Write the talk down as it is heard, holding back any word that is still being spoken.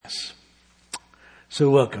So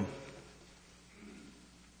welcome.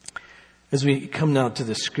 As we come now to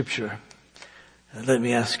the scripture, let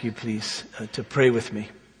me ask you please to pray with me.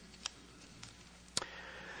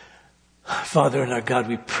 Father and our God,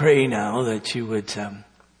 we pray now that you would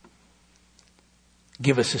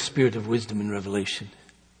give us a spirit of wisdom and revelation.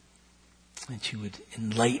 That you would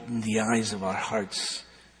enlighten the eyes of our hearts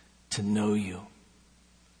to know you.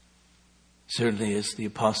 Certainly as the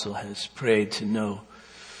apostle has prayed, to know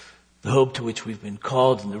the hope to which we've been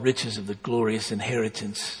called and the riches of the glorious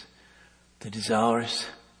inheritance that is ours.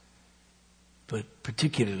 But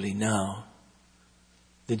particularly now,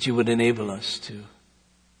 that you would enable us to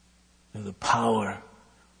know the power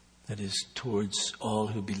that is towards all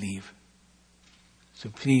who believe. So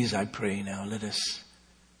please, I pray now, let us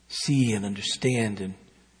see and understand and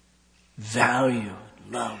value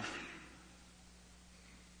and love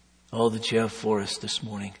all that you have for us this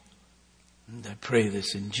morning. And I pray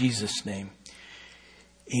this in Jesus' name.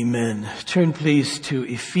 Amen. Turn please to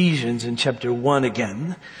Ephesians in chapter 1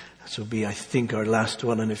 again. This will be, I think, our last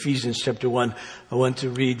one on Ephesians chapter 1. I want to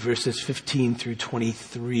read verses 15 through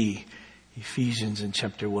 23. Ephesians in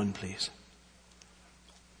chapter 1, please.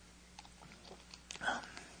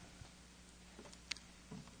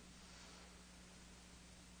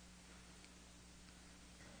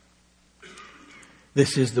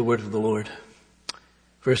 This is the word of the Lord.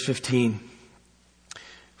 Verse 15.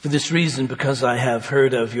 For this reason, because I have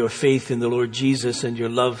heard of your faith in the Lord Jesus and your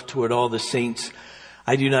love toward all the saints,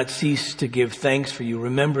 I do not cease to give thanks for you,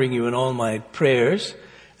 remembering you in all my prayers.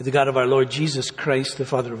 That the God of our Lord Jesus Christ, the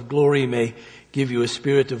Father of glory, may give you a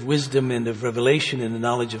spirit of wisdom and of revelation in the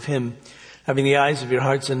knowledge of him, having the eyes of your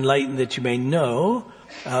hearts enlightened, that you may know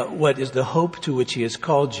what is the hope to which he has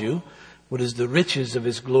called you, what is the riches of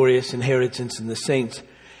his glorious inheritance in the saints,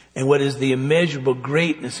 and what is the immeasurable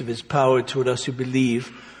greatness of his power toward us who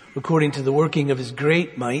believe, according to the working of his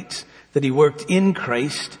great might, that he worked in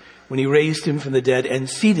Christ when he raised him from the dead and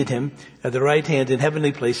seated him at the right hand in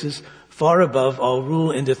heavenly places, far above all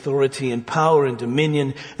rule and authority and power and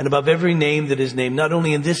dominion, and above every name that is named, not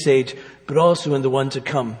only in this age, but also in the one to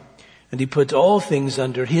come. And he put all things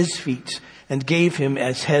under his feet and gave him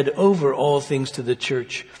as head over all things to the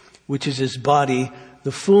church, which is his body,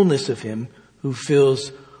 the fullness of him who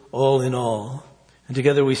fills all in all. And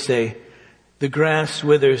together we say, the grass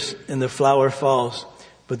withers and the flower falls,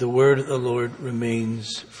 but the word of the Lord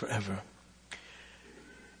remains forever.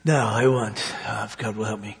 Now I want, if God will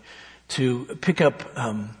help me, to pick up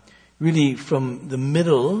really from the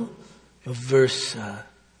middle of verse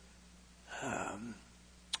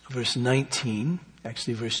 19,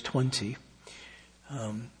 actually verse 20.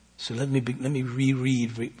 So let me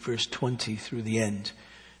reread verse 20 through the end.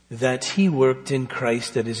 That he worked in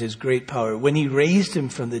Christ, that is his great power, when he raised him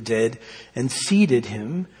from the dead and seated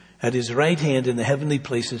him at his right hand in the heavenly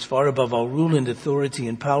places, far above all rule and authority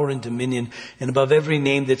and power and dominion, and above every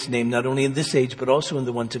name that's named, not only in this age, but also in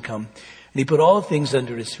the one to come. And he put all things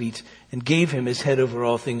under his feet and gave him as head over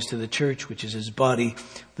all things to the church, which is his body,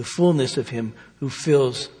 the fullness of him who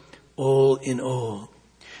fills all in all.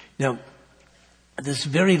 Now, this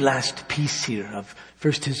very last piece here of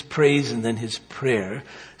first his praise and then his prayer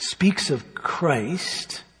speaks of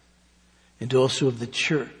Christ and also of the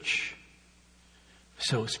church.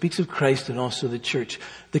 So it speaks of Christ and also the church.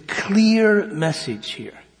 The clear message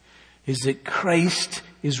here is that Christ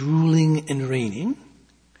is ruling and reigning,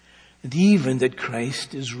 and even that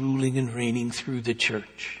Christ is ruling and reigning through the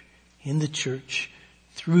church, in the church,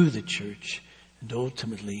 through the church, and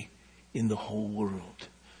ultimately in the whole world.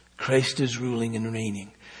 Christ is ruling and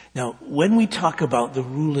reigning. Now, when we talk about the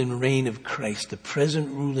rule and reign of Christ, the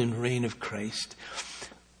present rule and reign of Christ,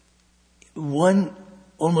 one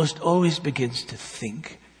almost always begins to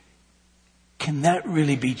think, can that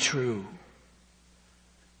really be true?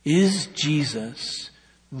 Is Jesus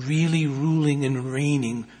really ruling and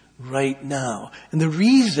reigning right now? And the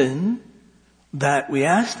reason that we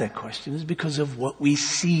ask that question is because of what we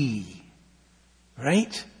see,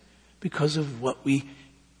 right? Because of what we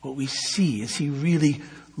see. Is he really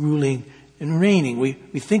ruling and reigning? We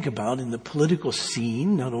think about in the political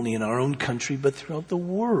scene, not only in our own country, but throughout the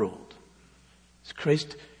world. Is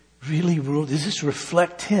Christ really ruled? Does this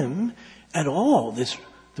reflect him at all? The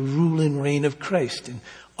rule and reign of Christ. In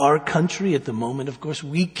our country at the moment, of course,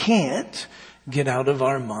 we can't get out of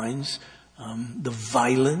our minds the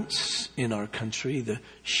violence in our country, the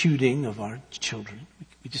shooting of our children.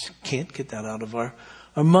 We just can't get that out of our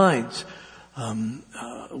minds.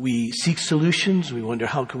 We seek solutions. We wonder,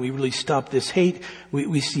 how can we really stop this hate?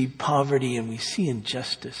 We see poverty and we see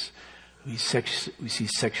injustice. We see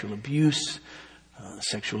sexual abuse,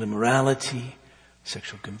 sexual immorality,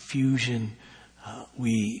 sexual confusion,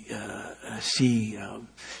 We see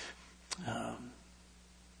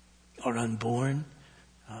our unborn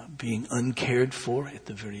being uncared for at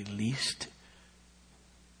the very least.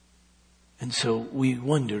 And so we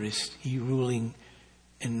wonder, is he ruling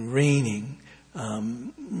and reigning?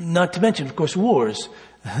 Not to mention, of course, wars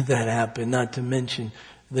that happen, not to mention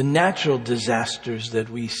the natural disasters that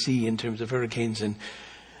we see in terms of hurricanes and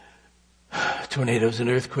tornadoes and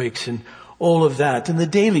earthquakes and all of that, and the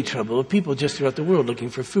daily trouble of people just throughout the world looking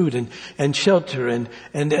for food and shelter, and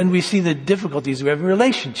we see the difficulties we have in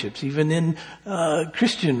relationships, even in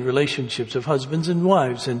Christian relationships of husbands and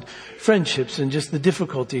wives and friendships, and just the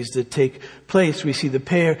difficulties that take place. We see the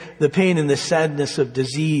pain and the sadness of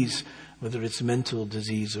disease, whether it's mental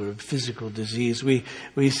disease or physical disease. We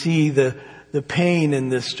see the pain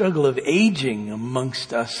and the struggle of aging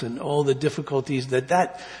amongst us and all the difficulties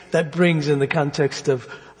that brings in the context of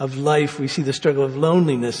life. We see the struggle of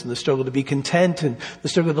loneliness and the struggle to be content and the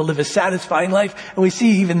struggle to live a satisfying life. And we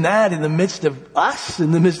see even that in the midst of us,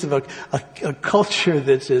 in the midst of a culture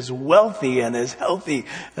that's as wealthy and as healthy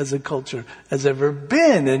as a culture has ever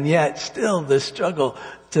been. And yet still the struggle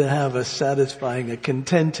to have a satisfying, a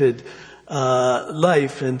contented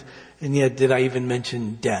life. And yet, did I even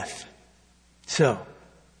mention death? So,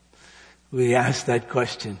 we ask that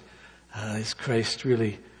question, is Christ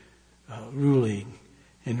really ruling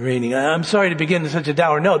and reigning? I'm sorry to begin on such a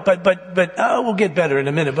dour note, but we'll get better in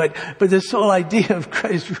a minute. But this whole idea of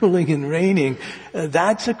Christ ruling and reigning,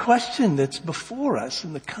 that's a question that's before us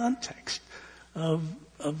in the context of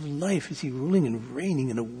life. Is he ruling and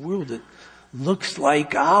reigning in a world that looks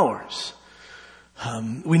like ours?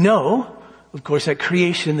 We know, of course, at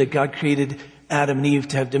creation that God created Adam and Eve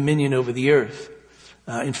to have dominion over the earth.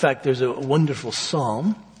 In fact, there's a wonderful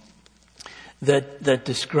psalm that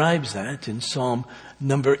describes that in Psalm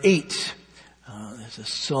number 8. There's a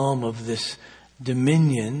psalm of this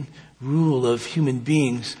dominion, rule of human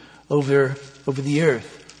beings over the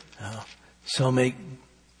earth. Psalm 8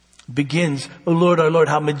 begins, O Lord, our Lord,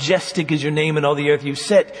 how majestic is your name in all the earth. You've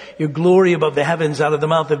set your glory above the heavens. Out of the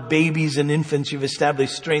mouth of babies and infants you've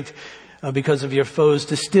established strength because of your foes,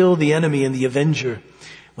 to still the enemy and the avenger.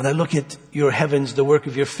 When I look at your heavens, the work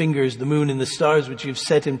of your fingers, the moon and the stars which you've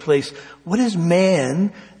set in place, what is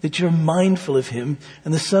man that you're mindful of him,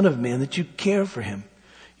 and the son of man that you care for him?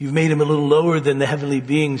 You've made him a little lower than the heavenly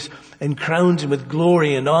beings and crowned him with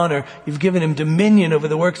glory and honor. You've given him dominion over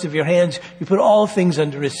the works of your hands. You put all things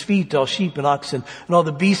under his feet, all sheep and oxen, and all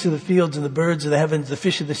the beasts of the fields and the birds of the heavens, the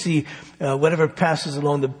fish of the sea, whatever passes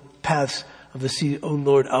along the paths of the sea. O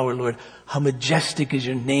Lord, our Lord, how majestic is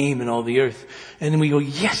your name in all the earth. And then we go,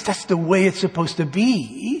 yes, that's the way it's supposed to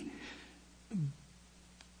be.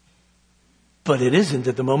 But it isn't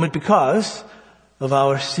at the moment because of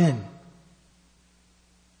our sin.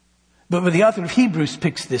 But when the author of Hebrews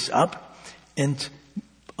picks this up and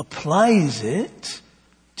applies it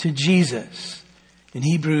to Jesus, in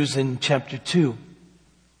Hebrews in chapter 2,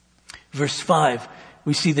 verse 5,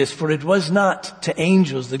 we see this, for it was not to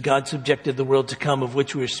angels that God subjected the world to come, of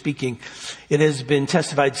which we are speaking. It has been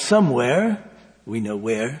testified somewhere. We know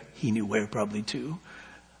where. He knew where probably too.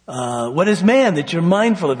 What is man that you're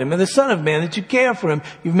mindful of him, and the son of man that you care for him?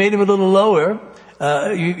 You've made him a little lower.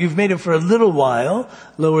 You've made him for a little while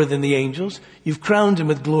lower than the angels. You've crowned him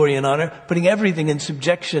with glory and honor, putting everything in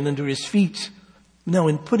subjection under his feet. Now,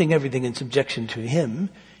 in putting everything in subjection to him,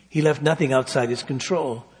 he left nothing outside his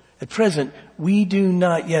control. At present, we do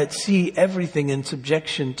not yet see everything in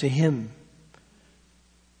subjection to him.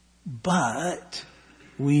 But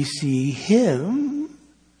we see him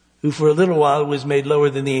who for a little while was made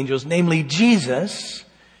lower than the angels, namely Jesus,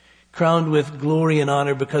 crowned with glory and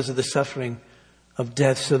honor because of the suffering of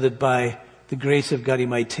death, so that by the grace of God he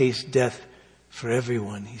might taste death for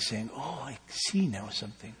everyone. He's saying, oh, I see now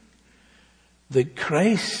something. That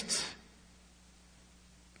Christ,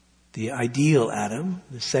 the ideal Adam,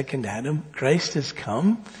 the second Adam, Christ has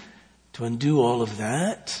come to undo all of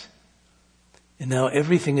that. And now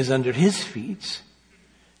everything is under his feet.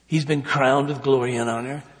 He's been crowned with glory and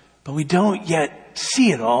honor, but we don't yet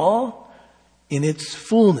see it all in its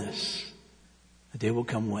fullness. The day will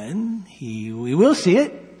come when we will see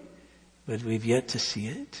it, but we've yet to see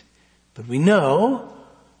it. But we know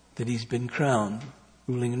that he's been crowned,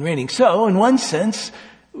 ruling and reigning. So, in one sense,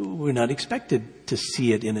 we're not expected to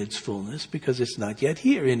see it in its fullness because it's not yet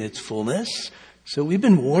here in its fullness. So we've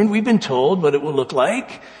been warned, we've been told what it will look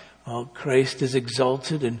like. Oh, Christ is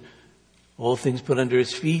exalted and all things put under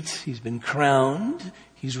his feet. He's been crowned.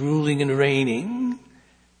 He's ruling and reigning.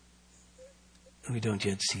 And we don't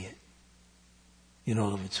yet see it in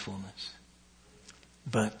all of its fullness.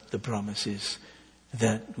 But the promise is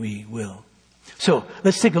that we will. So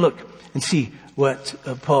let's take a look and see what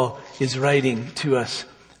Paul is writing to us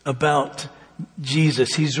about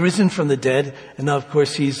Jesus. He's risen from the dead, and now, of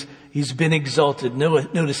course, he's been exalted.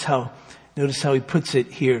 Notice how he puts it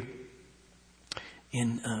here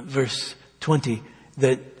in verse 20,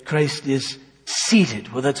 that Christ is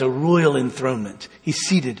seated. Well, that's a royal enthronement. He's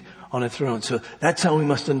seated on a throne. So that's how we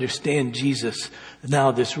must understand Jesus.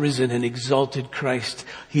 Now, this risen and exalted Christ,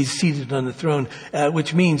 he's seated on the throne,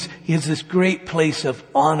 which means he has this great place of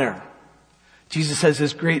honor. Jesus has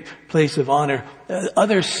this great place of honor.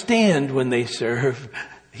 Others stand when they serve.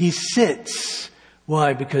 He sits.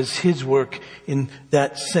 Why? Because his work in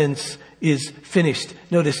that sense is finished.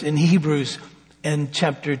 Notice in Hebrews and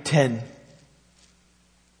chapter 10.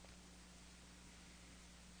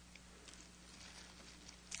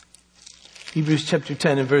 Hebrews chapter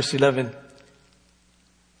 10 and verse 11.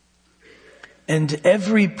 And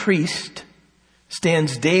every priest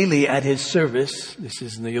stands daily at his service, this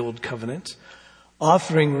is in the old covenant,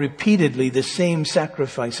 offering repeatedly the same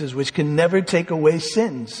sacrifices which can never take away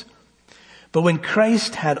sins. But when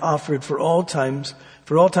Christ had offered for all time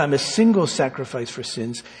a single sacrifice for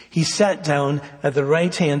sins, he sat down at the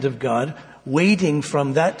right hand of God, waiting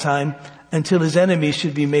from that time until his enemies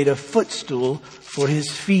should be made a footstool for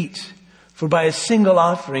his feet. For by a single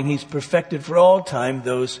offering, he's perfected for all time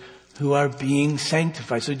those who are being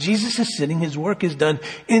sanctified. So Jesus is sitting. His work is done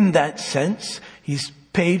in that sense. He's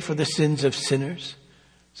paid for the sins of sinners,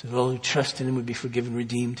 so that all who trust in him would be forgiven,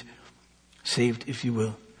 redeemed, saved, if you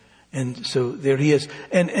will. And so there he is.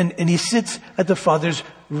 And he sits at the Father's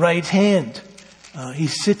right hand. He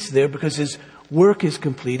sits there because his work is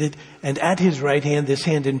completed. And at his right hand, this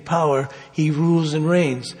hand in power, he rules and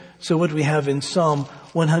reigns. So what we have in Psalm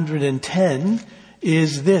 110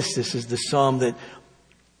 is this. This is the psalm that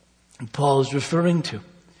Paul is referring to.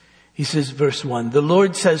 He says, verse 1, the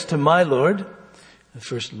Lord says to my Lord, the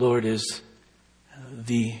first Lord is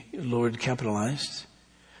the Lord capitalized,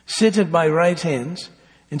 sit at my right hand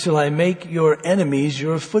until I make your enemies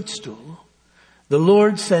your footstool. The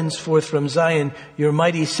Lord sends forth from Zion your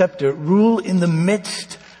mighty scepter, rule in the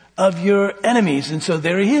midst of your enemies. And so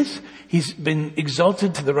there he is. He's been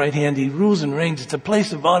exalted to the right hand. He rules and reigns. It's a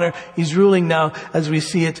place of honor. He's ruling now, as we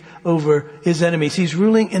see it, over his enemies. He's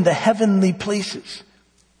ruling in the heavenly places,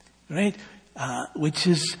 right? Which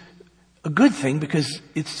is a good thing, because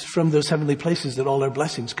it's from those heavenly places that all our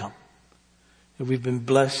blessings come. And we've been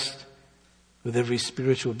blessed with every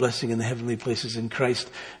spiritual blessing in the heavenly places in Christ.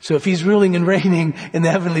 So if he's ruling and reigning in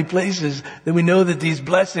the heavenly places, then we know that these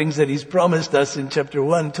blessings that he's promised us in chapter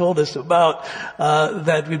 1 told us about,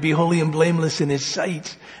 that we'd be holy and blameless in his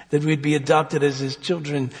sight, that we'd be adopted as his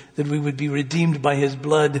children, that we would be redeemed by his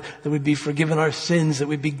blood, that we'd be forgiven our sins, that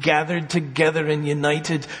we'd be gathered together and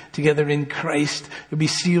united together in Christ, we'd be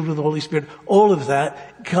sealed with the Holy Spirit. All of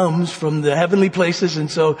that comes from the heavenly places,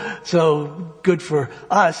 and so good for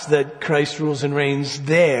us that Christ rules and reigns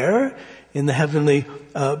there in the heavenly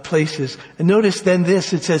places. And notice then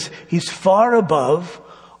this, it says, he's far above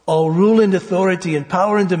all rule and authority and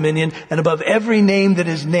power and dominion, and above every name that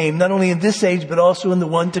is named, not only in this age, but also in the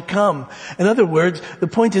one to come. In other words, the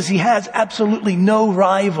point is he has absolutely no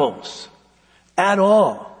rivals at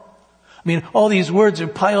all. I mean, all these words are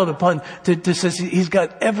piled upon to say he's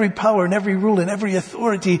got every power and every rule and every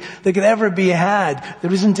authority that could ever be had.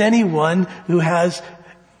 There isn't anyone who has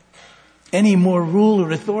any more rule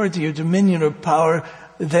or authority or dominion or power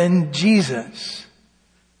than Jesus.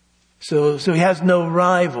 So he has no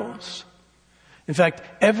rivals. In fact,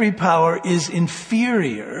 every power is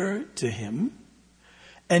inferior to him,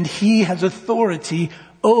 and he has authority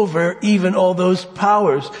over even all those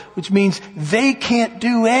powers, which means they can't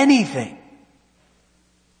do anything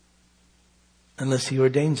unless he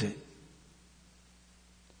ordains it.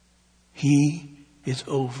 He is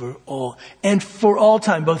over all, and for all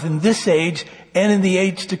time, both in this age and in the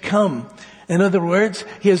age to come. In other words,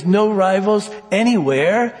 he has no rivals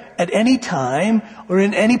anywhere, at any time, or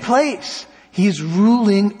in any place. He's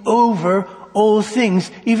ruling over all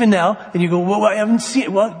things, even now. And you go, well, I haven't seen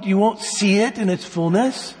it. Well, you won't see it in its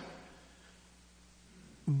fullness.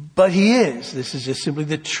 But he is. This is just simply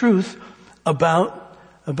the truth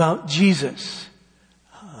about Jesus.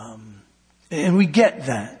 And we get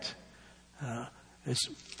that. As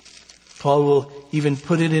Paul will even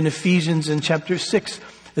put it in Ephesians in chapter 6,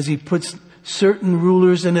 as he puts certain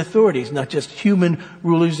rulers and authorities, not just human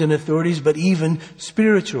rulers and authorities, but even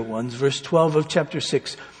spiritual ones. Verse 12 of chapter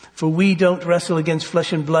 6. For we don't wrestle against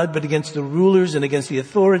flesh and blood, but against the rulers and against the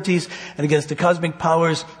authorities and against the cosmic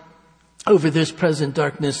powers over this present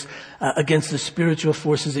darkness, against the spiritual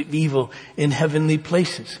forces of evil in heavenly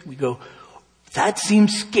places. We go, That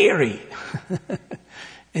seems scary.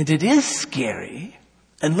 And it is scary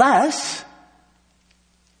unless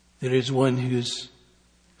there is one who's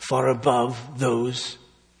far above those,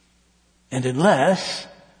 and unless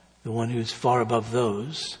the one who's far above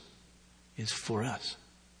those is for us.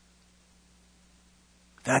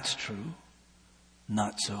 That's true.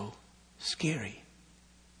 Not so scary.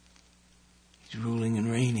 He's ruling and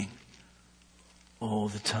reigning all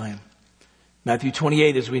the time. Matthew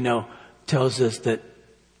 28, as we know, tells us that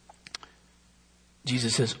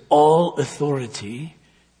Jesus says, all authority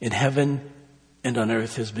in heaven and on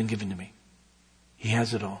earth has been given to me. He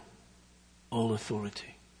has it all. All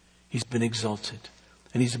authority. He's been exalted.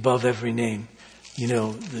 And he's above every name. You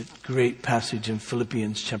know, the great passage in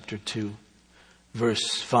Philippians chapter 2,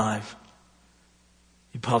 verse 5.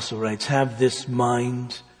 The apostle writes, have this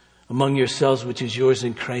mind among yourselves, which is yours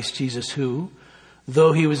in Christ Jesus, who,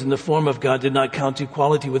 though he was in the form of God, did not count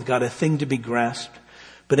equality with God a thing to be grasped,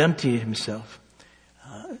 but emptied himself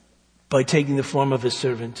by taking the form of a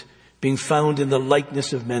servant, being found in the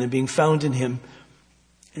likeness of men, and being found in him,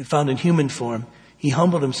 and found in human form. He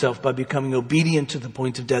humbled himself by becoming obedient to the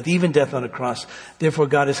point of death, even death on a cross. Therefore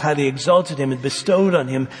God has highly exalted him and bestowed on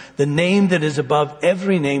him the name that is above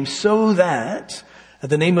every name, so that at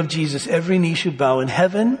the name of Jesus every knee should bow in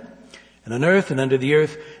heaven and on earth and under the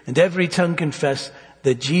earth, and every tongue confess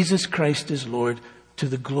that Jesus Christ is Lord, to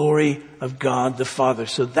the glory of God the Father.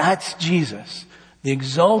 So that's Jesus. The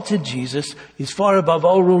exalted Jesus. He's far above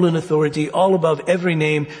all rule and authority, all above every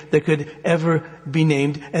name that could ever be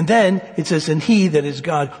named. And then it says, and he, that is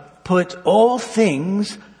God, put all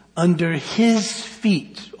things under his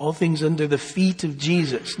feet. All things under the feet of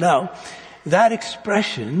Jesus. Now, that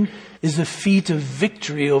expression is the feat of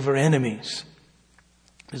victory over enemies.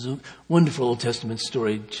 There's a wonderful Old Testament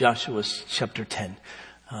story, Joshua chapter 10.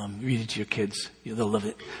 Read it to your kids. They'll love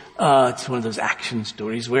it. It's one of those action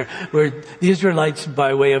stories where the Israelites,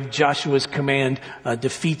 by way of Joshua's command,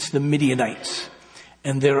 defeats the Midianites.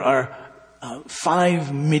 And there are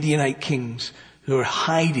 5 Midianite kings who are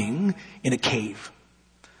hiding in a cave.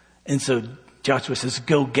 And so Joshua says,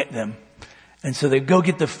 go get them. And so they go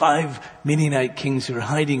get the 5 Midianite kings who are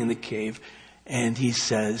hiding in the cave. And he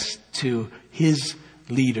says to his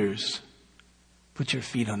leaders, put your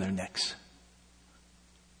feet on their necks.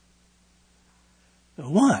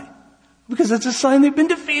 Why? Because that's a sign they've been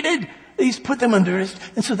defeated. He's put them under his.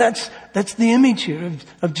 And so that's the image here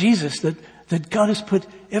of Jesus, that God has put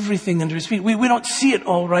everything under his feet. We don't see it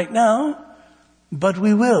all right now, but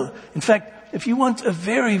we will. In fact, if you want a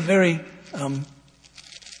very, very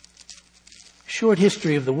short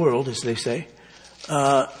history of the world, as they say,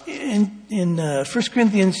 in 1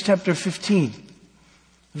 Corinthians chapter 15,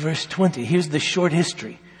 verse 20, here's the short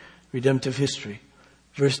history, redemptive history.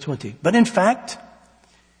 Verse 20. But in fact,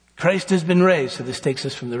 Christ has been raised. So this takes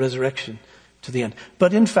us from the resurrection to the end.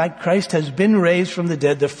 But in fact, Christ has been raised from the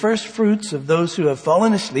dead, the first fruits of those who have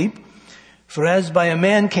fallen asleep. For as by a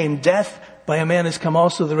man came death, by a man has come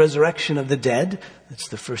also the resurrection of the dead. That's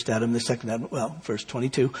the first Adam, the second Adam. Well, verse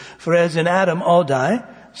 22. For as in Adam all die,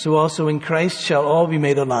 so also in Christ shall all be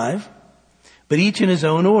made alive. But each in his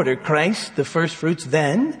own order. Christ, the first fruits,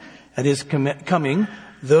 then, at his coming,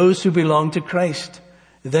 those who belong to Christ.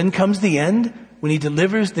 Then comes the end, when he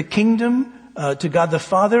delivers the kingdom to God the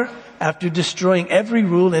Father, after destroying every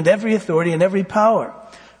rule and every authority and every power.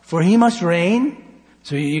 For he must reign.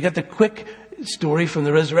 So you got the quick story from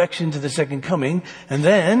the resurrection to the second coming. And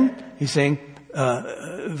then he's saying,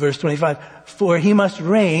 verse 25, for he must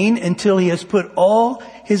reign until he has put all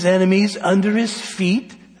his enemies under his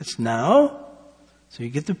feet. That's now. So you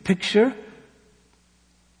get the picture.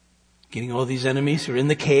 Getting all these enemies who are in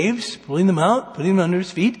the caves, pulling them out, putting them under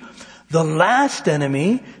his feet. The last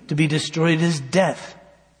enemy to be destroyed is death.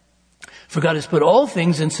 For God has put all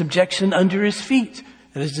things in subjection under his feet.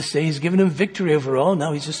 That is to say, he's given him victory over all.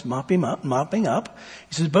 Now he's just mopping up.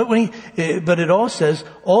 He says, but it all says,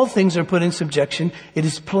 all things are put in subjection. It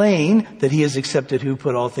is plain that he has accepted who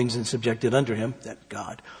put all things in subjected under him. That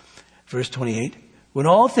God. Verse 28. When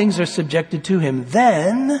all things are subjected to him,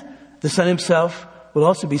 then the Son himself will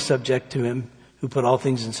also be subject to him who put all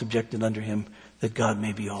things in subjected under him, that God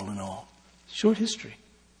may be all in all. Short history.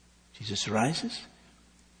 Jesus rises.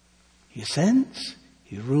 He ascends.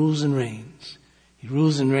 He rules and reigns. He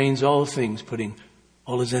rules and reigns all things, putting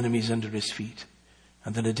all his enemies under his feet.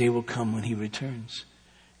 And then a day will come when he returns.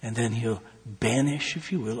 And then he'll banish,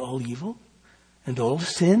 if you will, all evil and all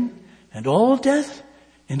sin and all death.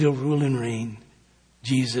 And he'll rule and reign.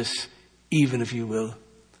 Jesus, even if you will,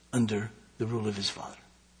 under the rule of his Father.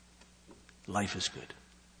 Life is good.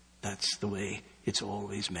 That's the way it's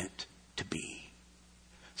always meant to be.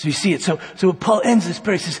 So you see it. So when Paul ends this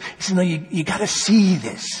prayer, he says, no, you got to see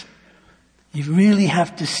this. You really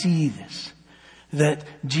have to see this. That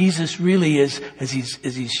Jesus really is, as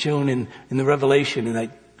he's shown in the Revelation, in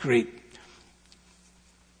that great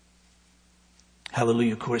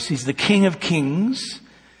Hallelujah chorus. He's the King of Kings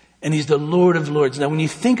and He's the Lord of Lords. Now when you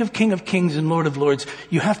think of King of Kings and Lord of Lords,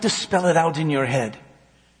 you have to spell it out in your head.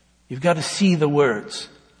 You've got to see the words.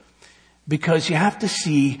 Because you have to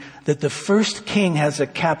see that the first king has a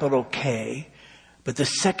capital K, but the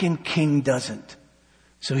second king doesn't.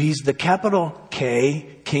 So He's the capital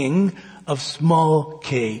K, King of small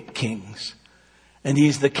k kings. And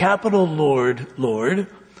He's the capital Lord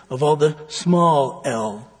of all the small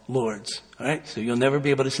l lords. All right? So you'll never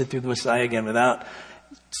be able to sit through the Messiah again without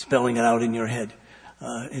spelling it out in your head.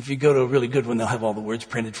 If you go to a really good one, they'll have all the words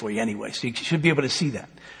printed for you anyway. So you should be able to see that.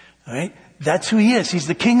 All right? That's who He is. He's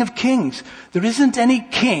the King of Kings. There isn't any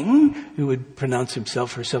king who would pronounce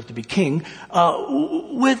himself, herself to be king,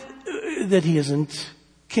 that He isn't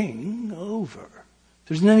king over.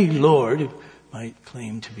 There isn't any Lord who might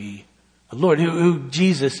claim to be a Lord, who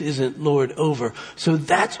Jesus isn't Lord over. So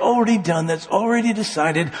that's already done. That's already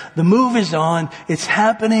decided. The move is on. It's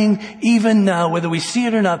happening even now, whether we see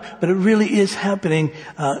it or not, but it really is happening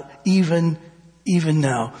even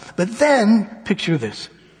now. But then, picture this.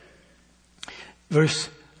 Verse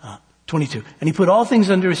 22. And He put all things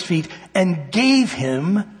under His feet and gave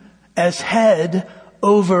Him as head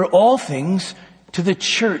over all things to the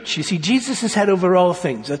church. You see, Jesus is head over all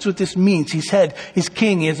things. That's what this means. He's head. He's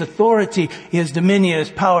king. He has authority. He has dominion. He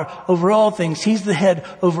has power over all things. He's the head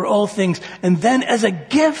over all things. And then as a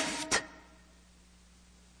gift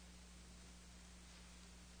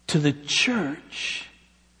to the church,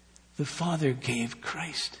 the Father gave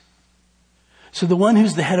Christ. So the one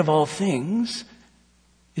who's the head of all things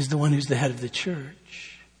is the one who's the head of the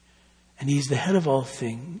church. And He's the head of all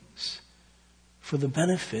things for the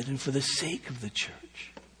benefit and for the sake of the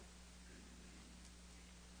church.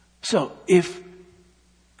 So, if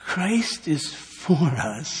Christ is for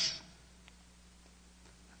us,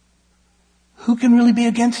 who can really be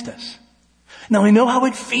against us? Now, I know how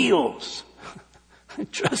it feels.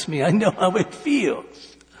 Trust me, I know how it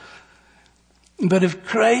feels. But if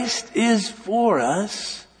Christ is for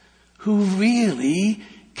us, who really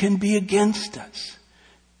can be against us?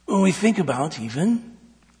 When we think about even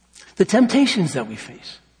the temptations that we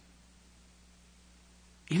face.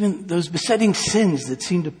 Even those besetting sins that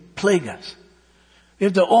seem to plague us. We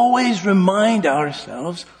have to always remind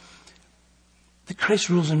ourselves that Christ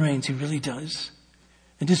rules and reigns. He really does.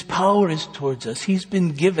 And His power is towards us. He's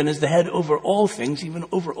been given as the head over all things, even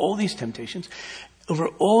over all these temptations, over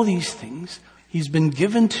all these things. He's been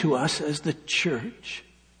given to us as the church.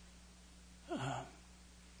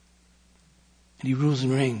 And He rules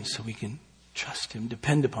and reigns so we can trust Him,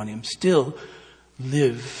 depend upon Him, still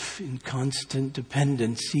live in constant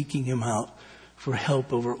dependence, seeking Him out for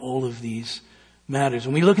help over all of these matters.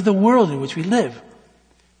 When we look at the world in which we live,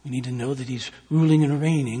 we need to know that He's ruling and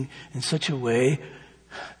reigning in such a way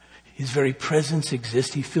His very presence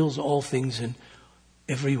exists. He fills all things in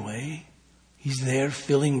every way. He's there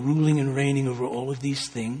filling, ruling and reigning over all of these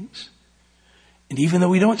things. And even though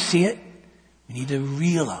we don't see it, we need to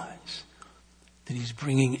realize that He's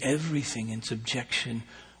bringing everything in subjection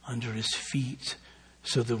under His feet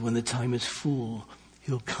so that when the time is full,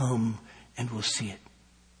 He'll come and we'll see it.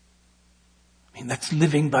 I mean, that's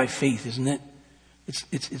living by faith, isn't it?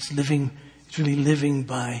 It's living, it's really living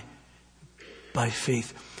by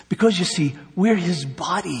faith. Because you see, we're His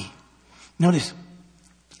body. Notice,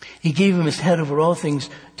 He gave Him as head over all things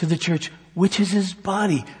to the church, which is His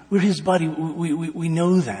body. We're His body. We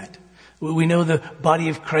know that. We know the body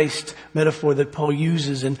of Christ metaphor that Paul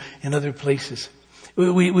uses in other places.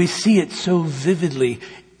 We see it so vividly,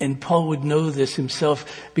 and Paul would know this himself,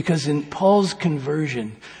 because in Paul's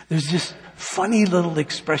conversion, there's this funny little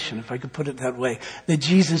expression, if I could put it that way, that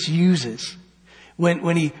Jesus uses.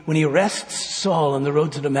 When he arrests Saul on the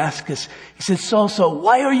road to Damascus, He says, Saul, Saul,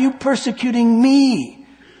 why are you persecuting me?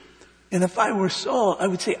 And if I were Saul, I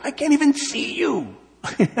would say, I can't even see you.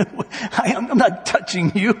 I'm not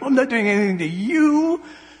touching you. I'm not doing anything to you.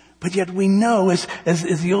 But yet we know,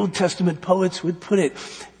 as the Old Testament poets would put it,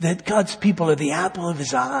 that God's people are the apple of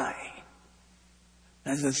His eye.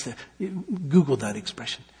 Google that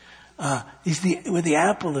expression. We're the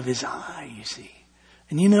apple of His eye, you see.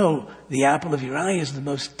 And you know, the apple of your eye is the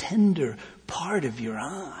most tender part of your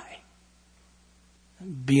eye.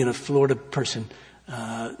 Being a Florida person,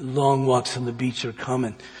 long walks on the beach are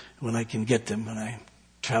common when I can get them, when I'm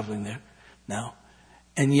traveling there now.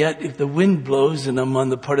 And yet, if the wind blows and I'm on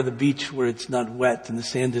the part of the beach where it's not wet and the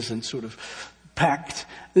sand isn't sort of packed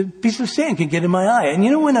piece of sand can get in my eye. And you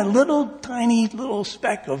know, when a little tiny little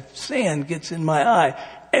speck of sand gets in my eye,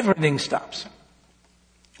 everything stops.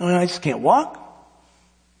 I mean, I just can't walk.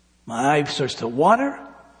 My eye starts to water.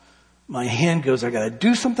 My hand goes, I got to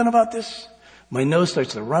do something about this. My nose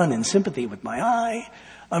starts to run in sympathy with my eye.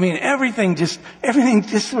 I mean, everything just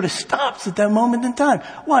sort of stops at that moment in time.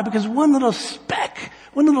 Why? Because one little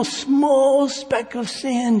small speck of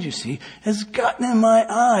sand, you see, has gotten in my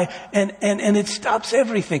eye and it stops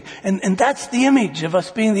everything. And that's the image of us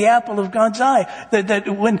being the apple of God's eye. That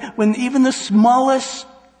when even the smallest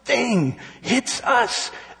thing hits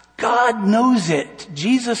us, God knows it.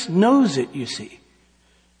 Jesus knows it, you see.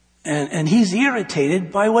 And he's irritated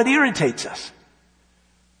by what irritates us.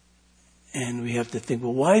 And we have to think,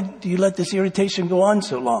 well, why do you let this irritation go on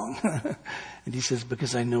so long? And he says,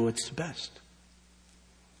 because I know it's best.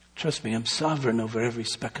 Trust me, I'm sovereign over every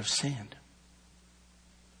speck of sand.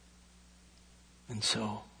 And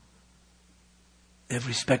so,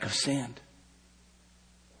 every speck of sand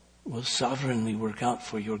will sovereignly work out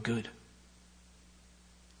for your good.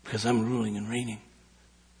 Because I'm ruling and reigning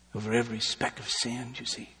over every speck of sand, you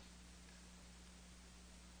see.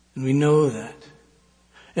 And we know that.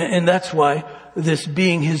 And that's why this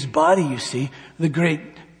being his body, you see, the great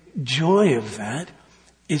joy of that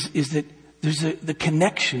is that there's the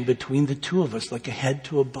connection between the two of us, like a head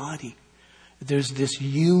to a body. There's this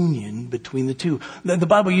union between the two. The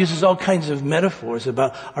Bible uses all kinds of metaphors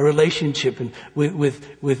about our relationship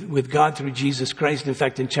with God through Jesus Christ. In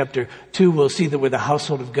fact, in chapter 2, we'll see that we're the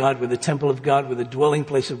household of God, we're the temple of God, we're the dwelling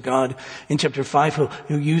place of God. In chapter 5,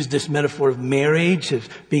 he'll use this metaphor of marriage, of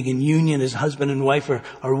being in union as husband and wife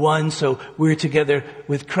are one, so we're together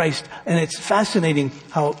with Christ. And it's fascinating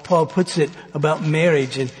how Paul puts it about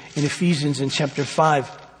marriage in Ephesians in chapter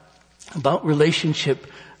 5, about relationship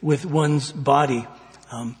with one's body.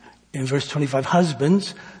 In verse 25,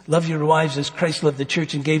 husbands, love your wives as Christ loved the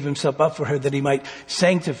church and gave himself up for her, that he might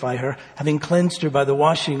sanctify her, having cleansed her by the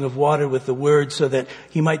washing of water with the word, so that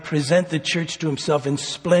he might present the church to himself in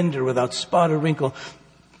splendor, without spot or wrinkle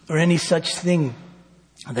or any such thing,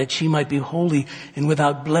 that she might be holy and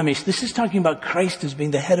without blemish. This is talking about Christ as being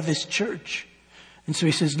the head of his church. And so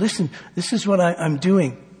he says, listen, this is what I'm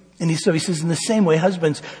doing. And so he says, in the same way,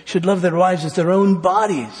 husbands should love their wives as their own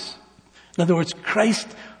bodies. In other words, Christ,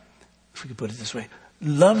 if we could put it this way,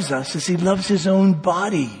 loves us as he loves his own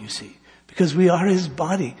body, you see, because we are his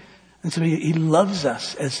body. And so he loves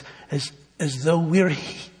us as though we're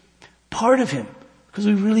part of him, because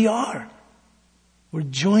we really are. We're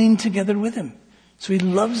joined together with him. So he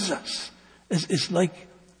loves us as like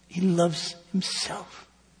he loves himself.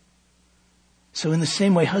 So in the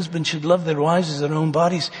same way, husbands should love their wives as their own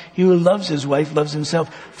bodies. He who loves his wife loves himself.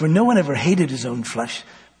 For no one ever hated his own flesh,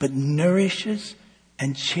 but nourishes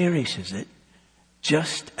and cherishes it,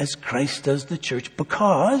 just as Christ does the church,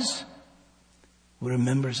 because we're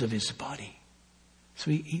members of his body.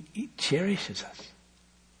 So he cherishes us.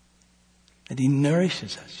 And he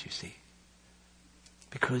nourishes us, you see,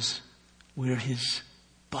 because we're his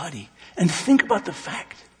body. And think about the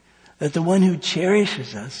fact that the one who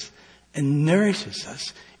cherishes us and nourishes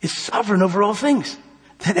us is sovereign over all things.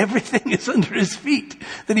 That everything is under his feet.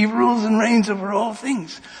 That he rules and reigns over all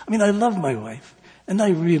things. I mean, I love my wife, and I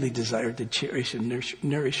really desire to cherish and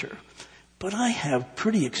nourish her. But I have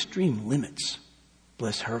pretty extreme limits.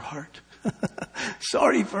 Bless her heart.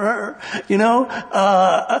 Sorry for her. You know,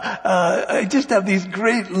 I just have these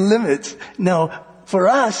great limits. Now, for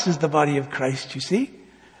us as the body of Christ, you see,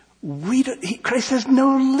 Christ has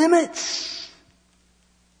no limits.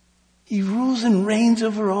 He rules and reigns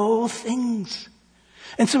over all things.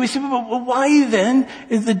 And so we say, well, why then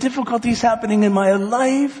is the difficulties happening in my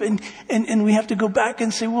life? And we have to go back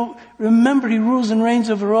and say, well, remember, he rules and reigns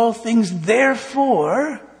over all things.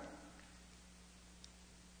 Therefore,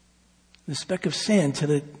 the speck of sand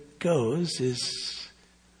till it goes is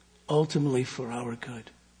ultimately for our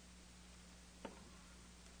good.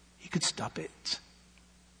 He could stop it.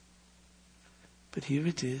 But here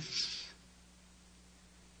it is.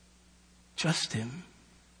 Trust him.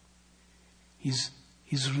 He's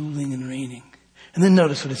ruling and reigning. And then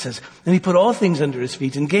notice what it says. And he put all things under his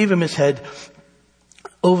feet and gave him his head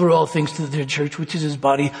over all things to the church, which is his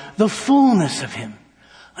body, the fullness of him.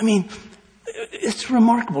 I mean, it's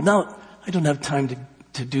remarkable. Now, I don't have time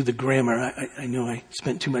to do the grammar. I know I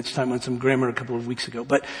spent too much time on some grammar a couple of weeks ago.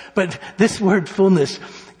 But this word fullness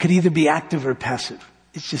could either be active or passive.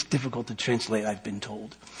 It's just difficult to translate, I've been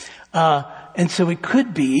told. And so it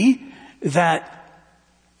could be that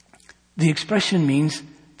the expression means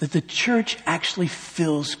that the church actually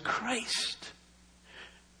fills Christ.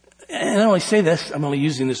 And I only say this, I'm only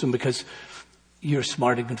using this one because you're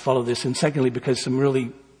smart and can follow this. And secondly, because some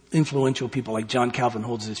really influential people like John Calvin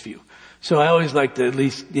holds this view. So I always like to at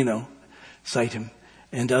least, cite him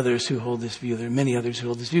and others who hold this view. There are many others who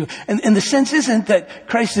hold this view. And the sense isn't that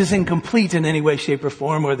Christ is incomplete in any way, shape, or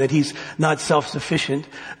form, or that he's not self-sufficient,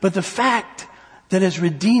 but the fact that as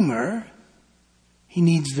Redeemer, he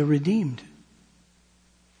needs the redeemed.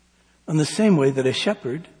 In the same way that a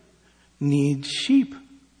shepherd needs sheep.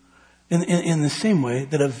 In the same way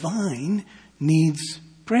that a vine needs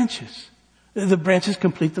branches. The branches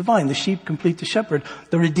complete the vine. The sheep complete the shepherd.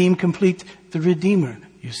 The redeemed complete the redeemer,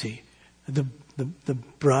 you see. The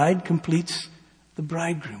bride completes the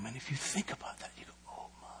bridegroom. And if you think about that, you go, oh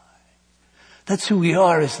my. That's who we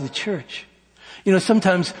are as the church.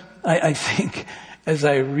 Sometimes I think as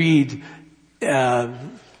I read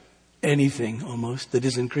anything almost that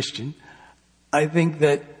isn't Christian, I think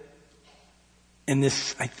that,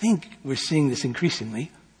 I think we're seeing this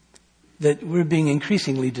increasingly, that we're being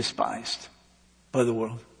increasingly despised by the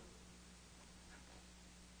world.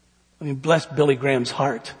 I mean, bless Billy Graham's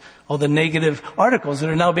heart. All the negative articles that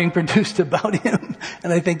are now being produced about him.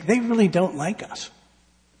 And I think they really don't like us.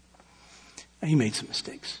 He made some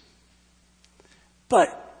mistakes.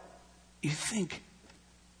 But you think,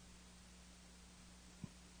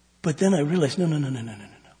 but then I realized, no.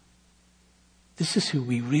 This is who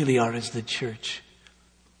we really are as the church.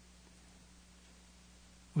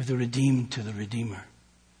 We're the redeemed to the Redeemer.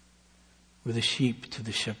 We're the sheep to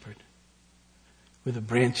the shepherd. We're the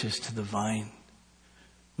branches to the vine.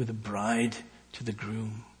 We're the bride to the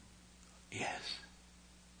groom. Yes.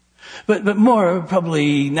 But more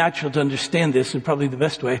probably natural to understand this, and probably the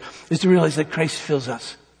best way, is to realize that Christ fills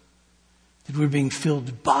us. That we're being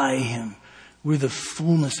filled by him. We're the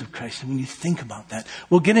fullness of Christ. And when you think about that,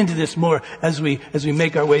 we'll get into this more as we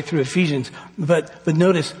make our way through Ephesians. But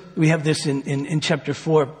notice we have this in chapter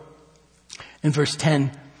 4, in verse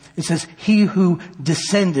 10. It says, he who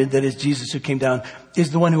descended, that is Jesus who came down,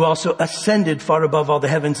 is the one who also ascended far above all the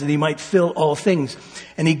heavens that he might fill all things.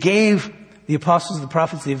 And he gave the apostles, the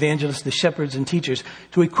prophets, the evangelists, the shepherds and teachers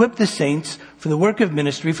to equip the saints for the work of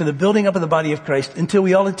ministry, for the building up of the body of Christ, until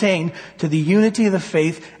we all attain to the unity of the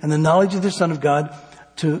faith and the knowledge of the Son of God,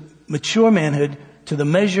 to mature manhood, to the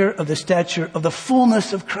measure of the stature of the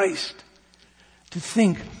fullness of Christ. To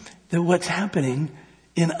think that what's happening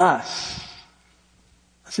in us,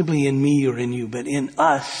 not simply in me or in you, but in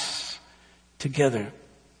us together,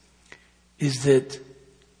 is that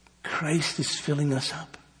Christ is filling us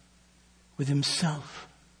up with himself,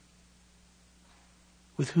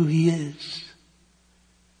 with who he is,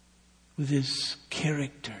 with his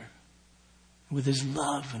character, with his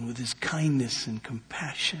love and with his kindness and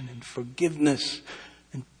compassion and forgiveness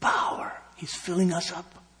and power. He's filling us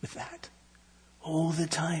up with that all the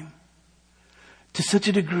time. To such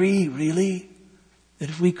a degree, really, that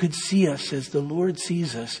if we could see us as the Lord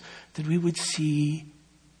sees us, that we would see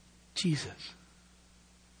Jesus.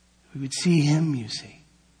 We would see him, you see.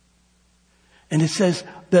 And it says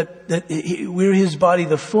that we're his body,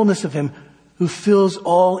 the fullness of him who fills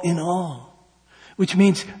all in all. Which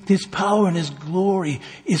means his power and his glory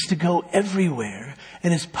is to go everywhere.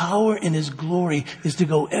 And his power and his glory is to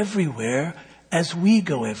go everywhere as we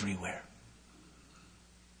go everywhere.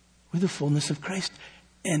 We're the fullness of Christ.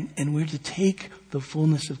 And we're to take the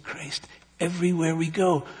fullness of Christ everywhere we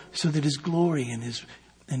go, so that his glory and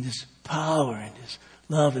his power and his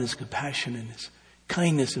love and his compassion and his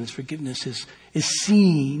kindness and his forgiveness is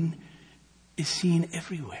seen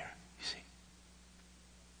everywhere, you see.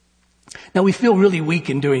 Now we feel really weak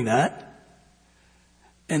in doing that.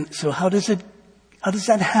 And so how does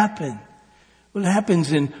that happen? Well, it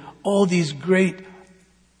happens in all these great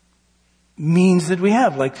means that we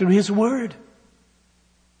have, like through his word,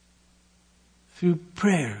 through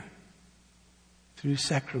prayer, through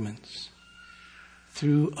sacraments,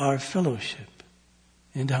 through our fellowship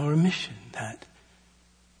and our mission, that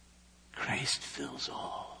Christ fills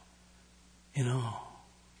all in all.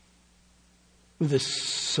 We're the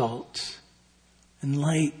salt and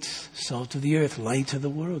light, salt of the earth, light of the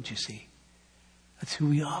world, you see. That's who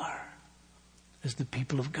we are as the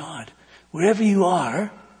people of God. Wherever you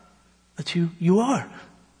are, that's who you are.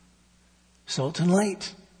 Salt and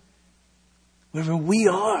light. Wherever we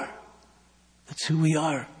are, that's who we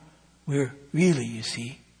are. We're really, you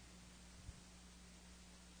see,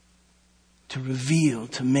 to reveal,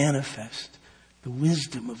 to manifest the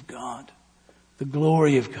wisdom of God, the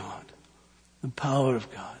glory of God, the power of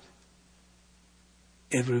God,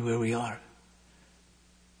 everywhere we are.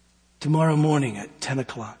 Tomorrow morning at 10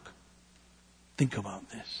 o'clock, think about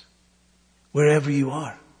this. Wherever you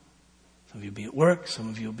are. Some of you will be at work, some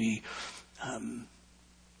of you will be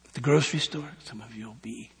At the grocery store, some of you will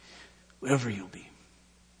be wherever you'll be.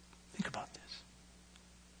 Think about this.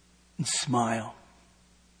 And smile.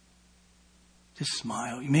 Just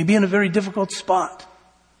smile. You may be in a very difficult spot.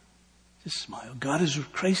 Just smile.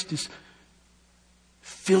 Christ is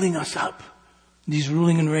filling us up. And He's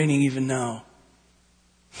ruling and reigning even now.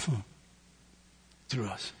 Through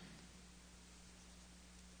us.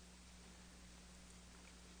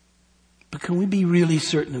 But can we be really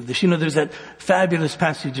certain of this? There's that fabulous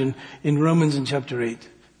passage in Romans in chapter 8.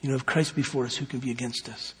 If Christ be for us, who can be against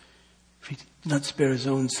us? If He did not spare His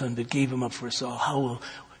own Son, but gave Him up for us all, how will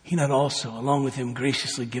He not also, along with Him,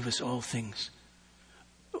 graciously give us all things?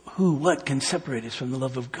 What can separate us from the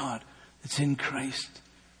love of God that's in Christ?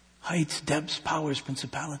 Heights, depths, powers,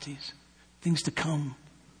 principalities, things to come.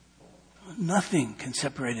 Nothing can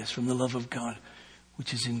separate us from the love of God,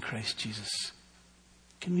 which is in Christ Jesus.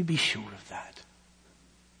 Can we be sure of that?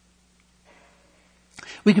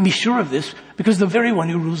 We can be sure of this because the very one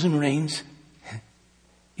who rules and reigns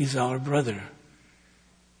is our brother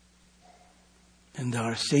and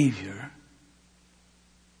our Savior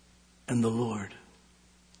and the Lord.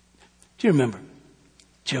 Do you remember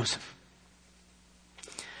Joseph?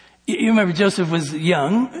 You remember Joseph was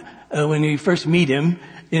young when we first meet him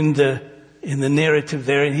in the narrative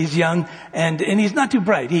there, and he's young and he's not too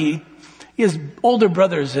bright. He has older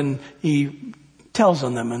brothers, and he tells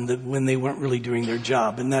on them when they weren't really doing their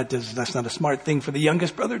job, and that's not a smart thing for the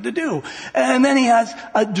youngest brother to do. And then he has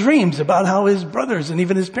dreams about how his brothers and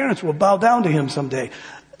even his parents will bow down to him someday.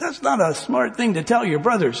 That's not a smart thing to tell your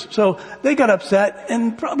brothers. So they got upset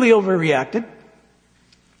and probably overreacted.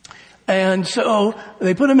 And so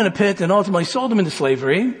they put him in a pit and ultimately sold him into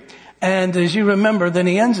slavery. And as you remember, then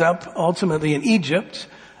he ends up ultimately in Egypt,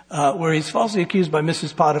 where he's falsely accused by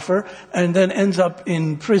Mrs. Potiphar, and then ends up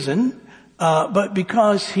in prison. But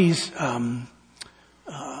because he's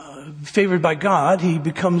favored by God, he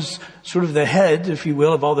becomes sort of the head, if you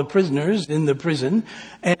will, of all the prisoners in the prison.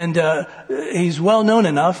 And he's well known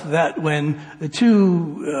enough that when the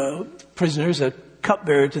two prisoners, a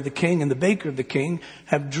cupbearer to the king and the baker of the king,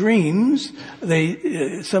 have dreams,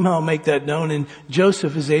 they somehow make that known, and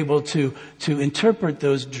Joseph is able to interpret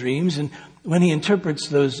those dreams. And when he interprets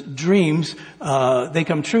those dreams, they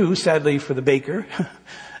come true, sadly for the baker,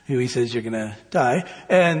 who he says, you're going to die.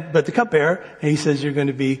 But the cupbearer, he says, you're going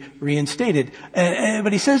to be reinstated.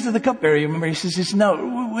 But he says to the cupbearer, you remember, he says,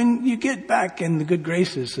 no, when you get back in the good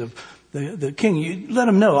graces of the king, you let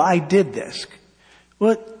him know I did this.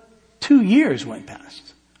 Well, 2 years went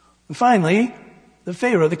past. And finally, the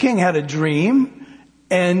Pharaoh, the king, had a dream,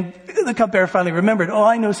 and the cupbearer finally remembered,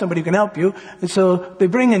 I know somebody who can help you. And so they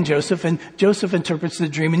bring in Joseph, and Joseph interprets the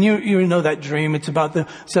dream. And you know that dream. It's about the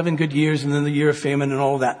 7 good years and then the year of famine and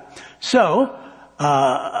all that. So,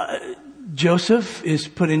 Joseph is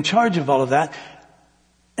put in charge of all of that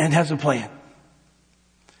and has a plan.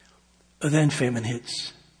 But then famine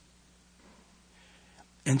hits.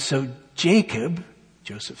 And so Jacob,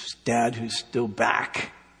 Joseph's dad, who's still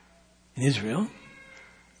back in Israel,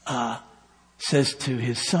 says to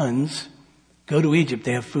his sons, go to Egypt,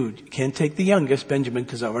 they have food. You can't take the youngest, Benjamin,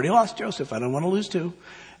 because I already lost Joseph. I don't want to lose two.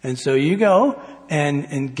 And so you go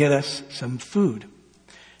and get us some food.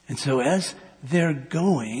 And so as they're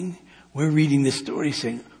going, we're reading this story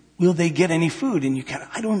saying, will they get any food? And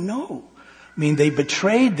I don't know. I mean, they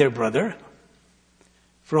betrayed their brother.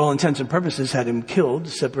 For all intents and purposes, had him killed,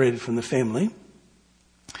 separated from the family.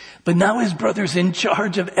 But now his brother's in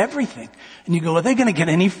charge of everything. And you go, are they going to get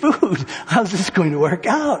any food? How's this going to work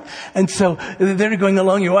out? And so they're going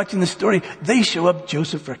along, you're watching the story. They show up,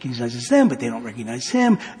 Joseph recognizes them, but they don't recognize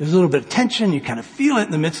him. There's a little bit of tension. You kind of feel it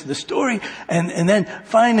in the midst of the story. And then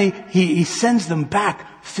finally, he sends them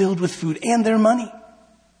back filled with food and their money.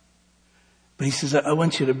 But he says, I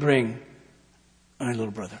want you to bring my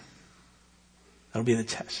little brother. That'll be the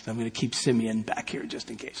test. I'm going to keep Simeon back here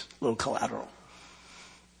just in case. A little collateral.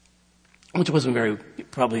 Which wasn't very,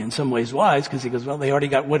 probably in some ways wise, because he goes, well, they already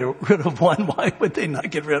got rid of one. Why would they not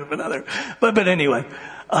get rid of another? But anyway.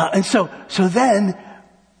 And so then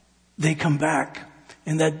they come back.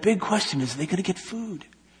 And that big question is, are they going to get food?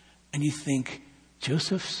 And you think,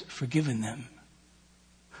 Joseph's forgiven them.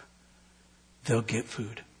 They'll get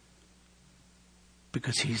food.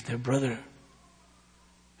 Because he's their brother,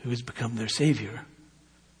 who has become their Savior,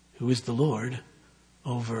 who is the Lord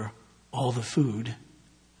over all the food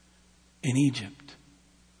in Egypt.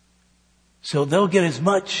 So they'll get as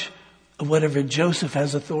much of whatever Joseph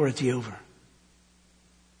has authority over.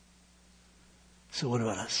 So what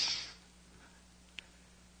about us?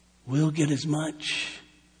 We'll get as much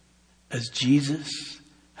as Jesus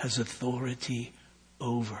has authority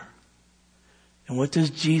over. And what does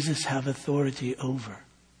Jesus have authority over?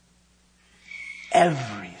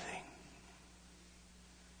 Everything.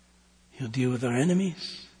 He'll deal with our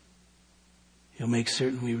enemies. He'll make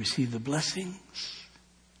certain we receive the blessings.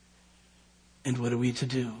 And what are we to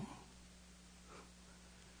do?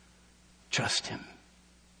 Trust Him.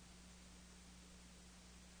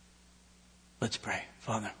 Let's pray.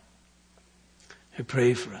 Father, I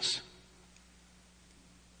pray for us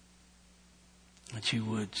that you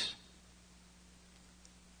would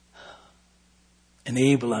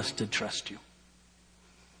enable us to trust you.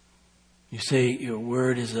 You say your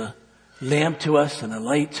word is a lamp to us and a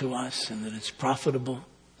light to us, and that it's profitable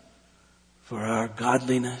for our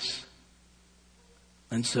godliness.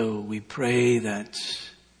 And so we pray that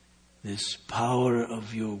this power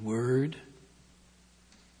of your word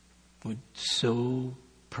would so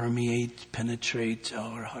permeate, penetrate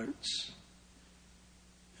our hearts,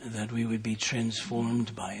 that we would be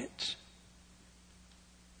transformed by it,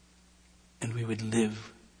 and we would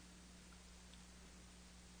live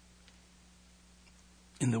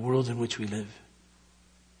in the world in which we live,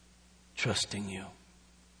 trusting you.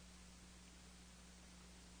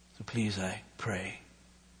 So please, I pray,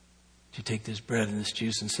 that you take this bread and this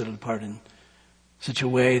juice and set it apart in such a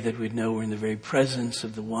way that we'd know we're in the very presence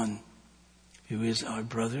of the one who is our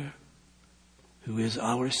brother, who is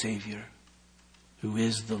our Savior, who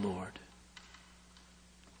is the Lord.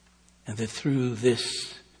 And that through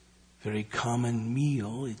this very common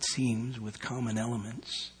meal, it seems, with common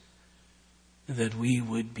elements, that we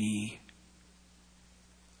would be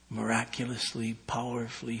miraculously,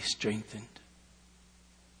 powerfully strengthened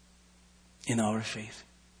in our faith.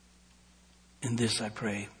 In this I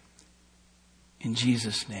pray, in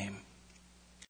Jesus' name.